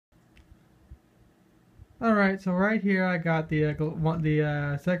Alright, so right here I got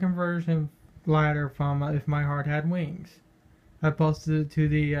the second version glider from If My Heart Had Wings. I posted it to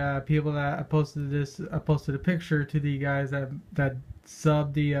the people that I posted this. I posted a picture to the guys that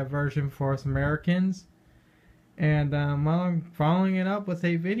subbed the version for us Americans, and well, I'm following it up with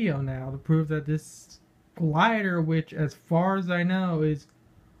a video now to prove that this glider, which as far as I know is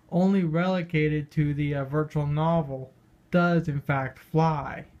only relegated to the virtual novel, does in fact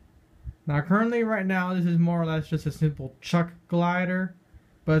fly. Now currently right now this is more or less just a simple chuck glider,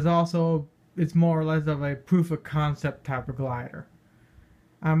 but it's more or less of a proof of concept type of glider.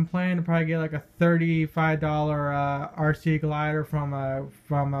 I'm planning to probably get like a $35 RC glider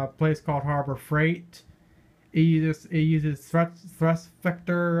from a place called Harbor Freight. It uses thrust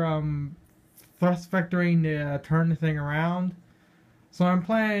vectoring to turn the thing around. So I'm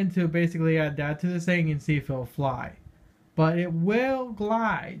planning to basically add that to this thing and see if it'll fly. But it will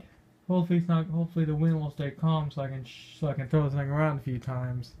glide. Hopefully it's not. Hopefully the wind will stay calm so I can throw this thing around a few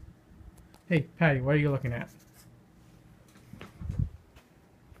times. Hey Patty, what are you looking at?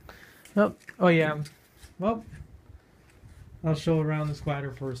 Oh yeah. Well, I'll show around this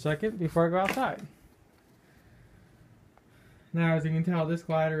glider for a second before I go outside. Now, as you can tell, this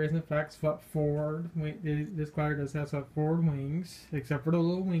glider is in fact swept forward. This glider does have swept forward wings, except for the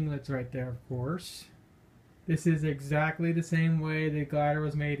little winglets right there, of course. This is exactly the same way the glider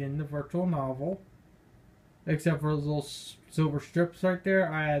was made in the virtual novel, except for those little silver strips right there.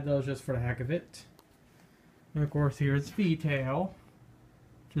 I added those just for the heck of it. And of course, here's V-tail,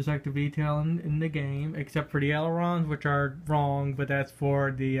 just like the V-tail in the game, except for the ailerons, which are wrong. But that's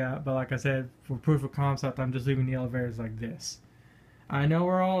for the. But like I said, for proof of concept, I'm just leaving the elevators like this. I know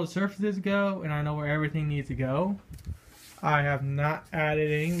where all the surfaces go, and I know where everything needs to go. I have not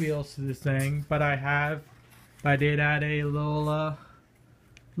added any wheels to this thing, but I did add a little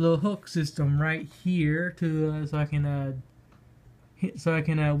hook system right here to so I can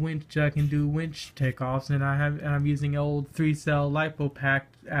do winch takeoffs, and I'm using old 3-cell lipo pack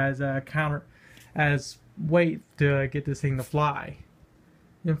as weight to get this thing to fly.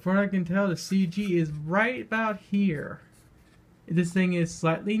 And from what I can tell, the CG is right about here. This thing is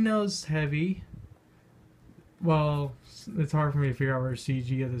slightly nose heavy. Well, it's hard for me to figure out where the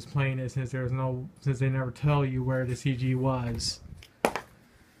CG of this plane is since they never tell you where the CG was.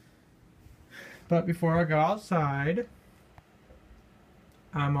 But before I go outside,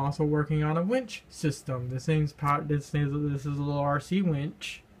 I'm also working on a winch system. This is a little RC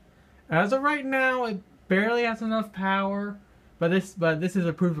winch. As of right now, it barely has enough power, but this is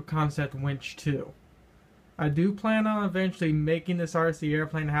a proof of concept winch too. I do plan on eventually making this RC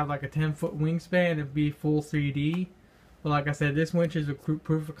airplane have like a 10-foot wingspan and be full 3D. But like I said, this winch is a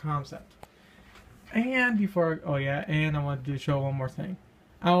proof of concept. And and I wanted to show one more thing.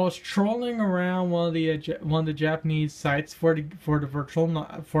 I was trolling around one of the Japanese sites for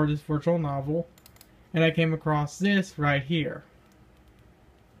this virtual novel, and I came across this right here.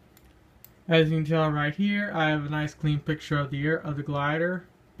 As you can tell right here, I have a nice clean picture of the glider,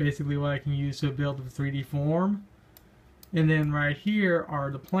 basically what I can use to build a 3D form. And then right here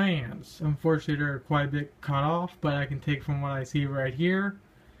are the plans. Unfortunately, they're quite a bit cut off, but I can take from what I see right here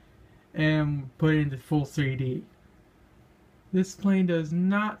and put it into full 3D. This plane does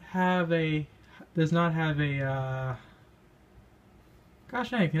not have a gosh dang,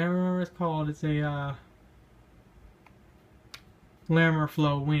 can I remember what it's called? It's a Laminar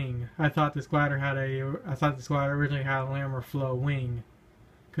flow wing. I thought this glider originally had a Laminar flow wing,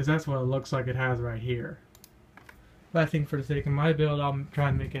 because that's what it looks like it has right here. But I think for the sake of my build, I'm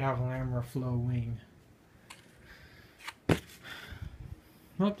trying to make it have a Laminar flow wing.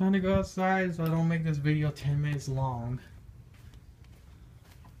 Well, time to go outside so I don't make this video 10 minutes long.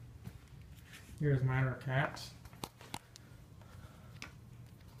 Here's minor cats.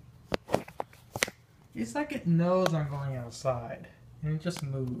 It's like it knows I'm going outside, and it just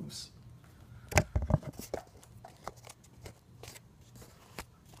moves.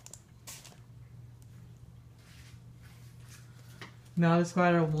 Now this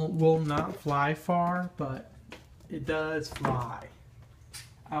glider will not fly far, but it does fly.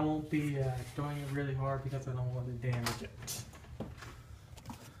 I won't be throwing it really hard because I don't want to damage it.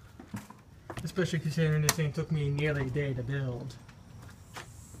 Especially considering this thing took me nearly a day to build.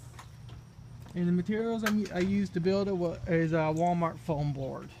 And the materials I used to build it is a Walmart foam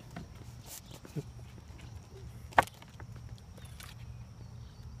board.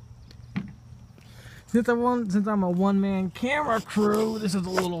 Since I'm a one-man camera crew, this is a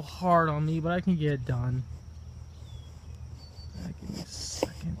little hard on me, but I can get it done. Give me a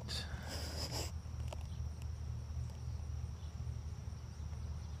second.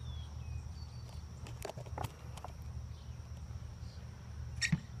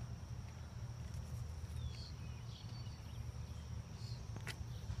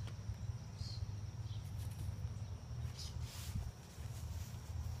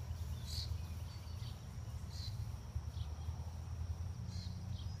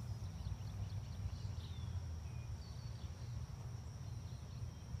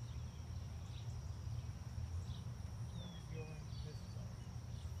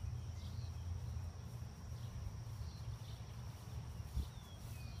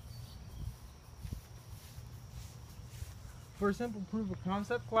 for a simple proof of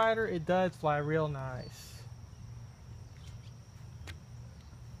concept glider, it does fly real nice.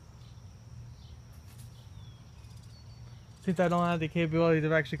 Since I don't have the capabilities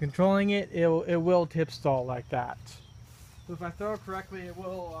of actually controlling it, it will tip stall like that. So if I throw it correctly, it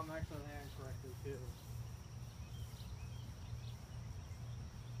will actually land correctly too.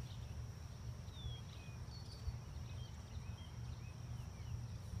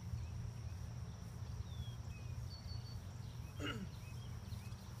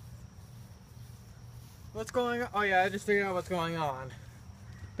 What's going on? Oh yeah, I just figured out what's going on.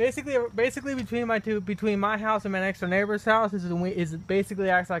 Basically between my house and my next door neighbor's house is basically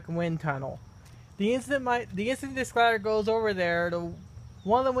acts like a wind tunnel. The instant this glider goes over there,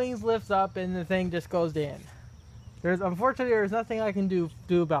 one of the wings lifts up and the thing just goes in. Unfortunately there's nothing I can do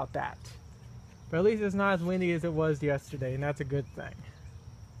about that. But at least it's not as windy as it was yesterday, and that's a good thing.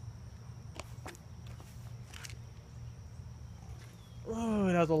 Oh,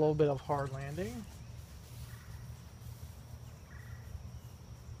 that was a little bit of hard landing.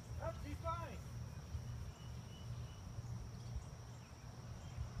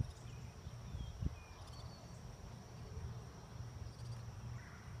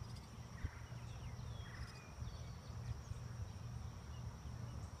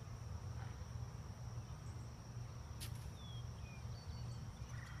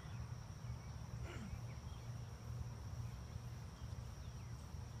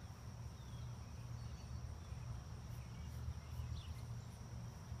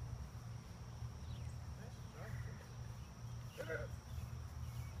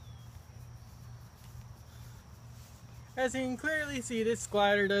 As you can clearly see, this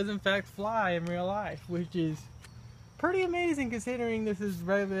glider does in fact fly in real life, which is pretty amazing considering this is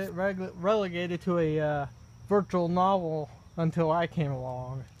relegated to a virtual novel until I came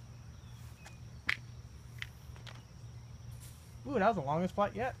along. Ooh, that was the longest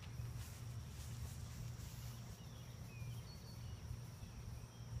flight yet.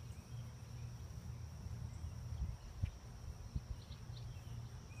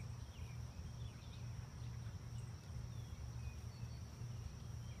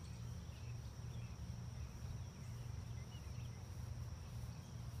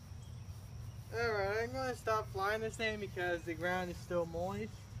 Alright, I'm going to stop flying this thing because the ground is still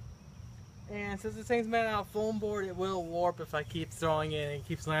moist. And since this thing's made out of foam board, it will warp if I keep throwing it and it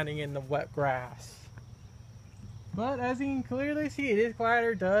keeps landing in the wet grass. But as you can clearly see, this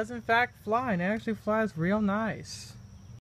glider does in fact fly, and it actually flies real nice.